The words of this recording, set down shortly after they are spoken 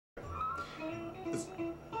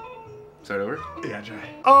start over? Yeah, try.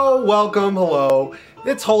 Oh, welcome, hello.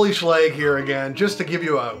 It's Holy Schleg here again, just to give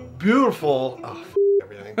you a beautiful... Oh,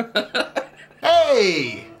 everything.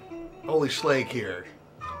 Hey! Holy Schleg here.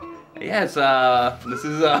 Yes, this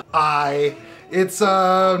is,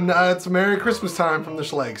 It's Merry Christmas time from the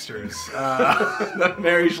Schlegsters. the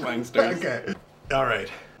Merry Schlengsters. Okay. All right.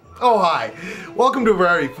 Oh, hi. Welcome to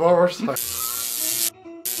very first...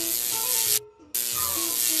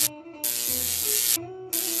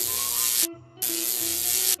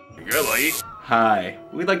 Hi,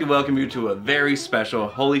 we'd like to welcome you to a very special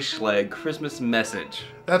Holy Schleg Christmas message.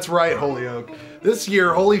 That's right, Holyoke. This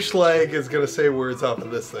year, Holy Schleg is going to say words off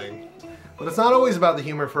of this thing. But it's not always about the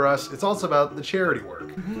humor for us, it's also about the charity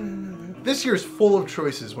work. This year's full of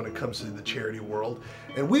choices when it comes to the charity world,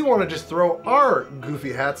 and we want to just throw our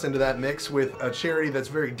goofy hats into that mix with a charity that's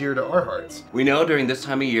very dear to our hearts. We know during this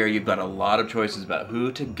time of year you've got a lot of choices about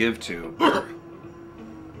who to give to.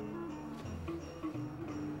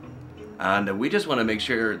 And we just want to make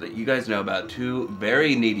sure that you guys know about two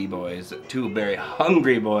very needy boys, two very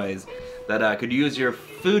hungry boys that could use your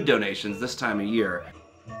food donations this time of year.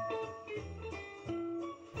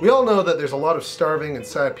 We all know that there's a lot of starving and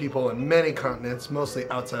sad people in many continents, mostly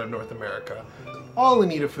outside of North America. All in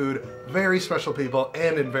need of food, very special people,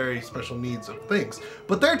 and in very special needs of things.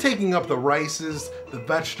 But they're taking up the rices, the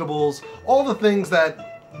vegetables, all the things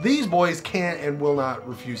that these boys can't and will not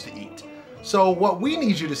refuse to eat. So what we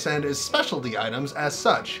need you to send is specialty items as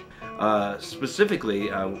such. Specifically,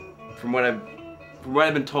 from what I've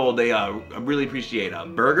been told, they really appreciate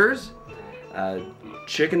burgers,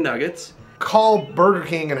 chicken nuggets. Call Burger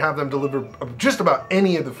King and have them deliver just about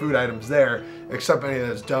any of the food items there, except any of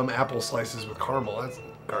those dumb apple slices with caramel. That's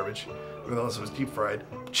garbage. Unless it was deep fried.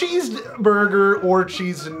 Cheeseburger or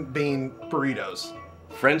cheese and bean burritos.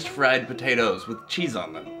 French fried potatoes with cheese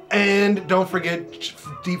on them. And don't forget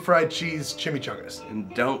deep fried cheese chimichangas.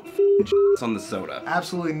 And don't on the soda.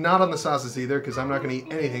 Absolutely not on the sauces either, because I'm not going to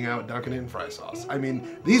eat anything out dunking it in fry sauce. I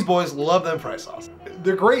mean, these boys love them fry sauce.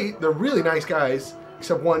 They're great. They're really nice guys,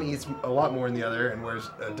 except one eats a lot more than the other and wears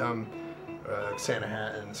a dumb Santa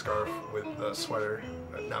hat and scarf with a sweater.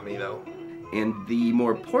 Not me though. And the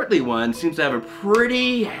more portly one seems to have a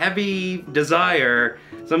pretty heavy desire.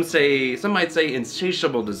 Some might say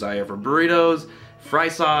insatiable desire for burritos, fry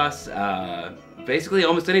sauce, basically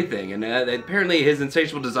almost anything. And apparently his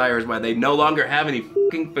insatiable desire is why they no longer have any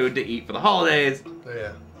fucking food to eat for the holidays. Oh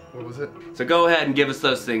yeah, what was it? So go ahead and give us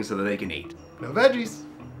those things so that they can eat. No veggies.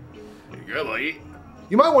 Good, buddy.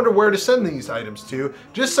 You might wonder where to send these items to.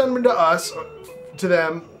 Just send them to us, to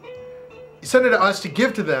them. Send it to us to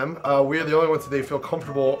give to them. We're the only ones that they feel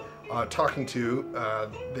comfortable talking to.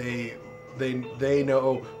 They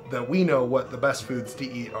know that we know what the best foods to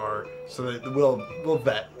eat are, so that we'll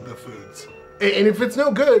vet the foods. And if it's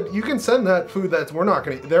no good, you can send that food that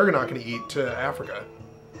they're not gonna eat to Africa.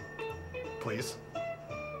 Please.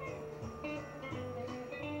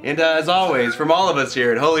 And as always, from all of us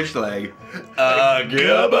here at Holy Schleg,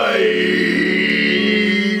 goodbye.